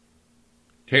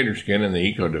Taterskin and the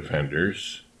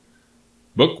Eco-Defenders,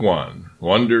 Book 1,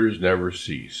 Wonders Never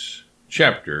Cease,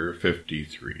 Chapter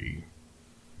 53.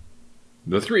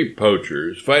 The three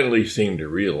poachers finally seemed to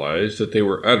realize that they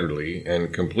were utterly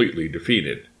and completely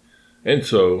defeated, and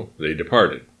so they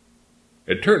departed.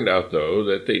 It turned out, though,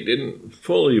 that they didn't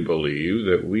fully believe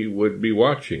that we would be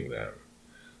watching them,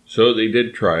 so they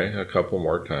did try a couple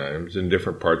more times in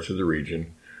different parts of the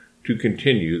region to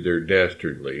continue their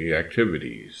dastardly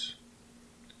activities.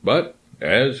 But,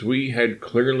 as we had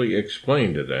clearly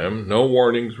explained to them, no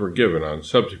warnings were given on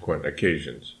subsequent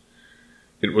occasions.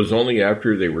 It was only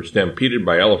after they were stampeded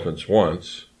by elephants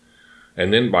once,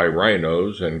 and then by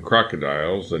rhinos and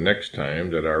crocodiles the next time,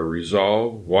 that our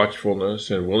resolve, watchfulness,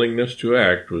 and willingness to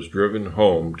act was driven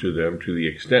home to them to the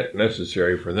extent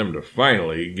necessary for them to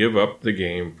finally give up the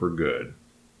game for good.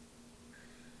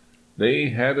 They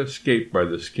had escaped by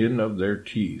the skin of their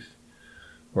teeth,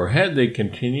 or had they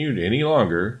continued any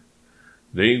longer,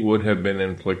 they would have been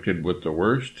inflicted with the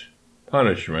worst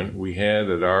punishment we had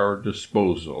at our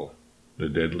disposal, the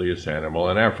deadliest animal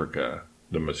in Africa,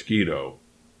 the mosquito,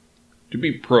 to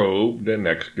be probed and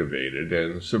excavated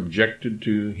and subjected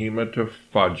to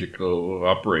hematophagical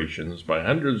operations by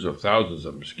hundreds of thousands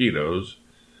of mosquitoes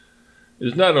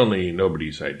is not only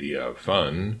nobody's idea of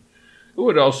fun, it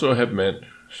would also have meant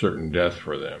certain death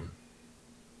for them.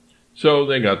 So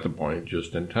they got the point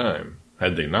just in time.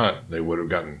 Had they not, they would have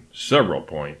gotten several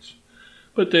points,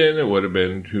 but then it would have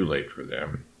been too late for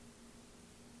them.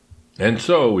 And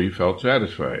so we felt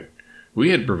satisfied.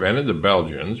 We had prevented the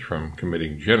Belgians from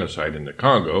committing genocide in the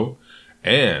Congo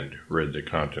and rid the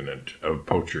continent of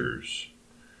poachers.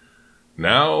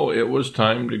 Now it was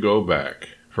time to go back,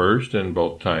 first in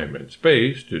both time and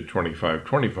space, to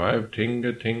 2525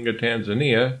 Tinga Tinga,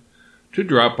 Tanzania, to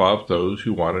drop off those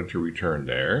who wanted to return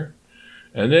there,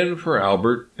 and then for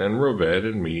Albert and Rovette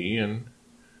and me and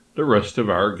the rest of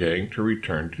our gang to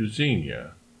return to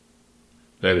Xenia.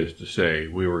 That is to say,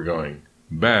 we were going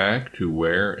back to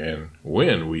where and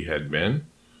when we had been,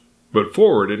 but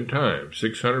forward in time,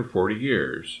 640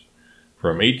 years,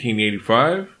 from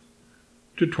 1885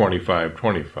 to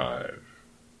 2525.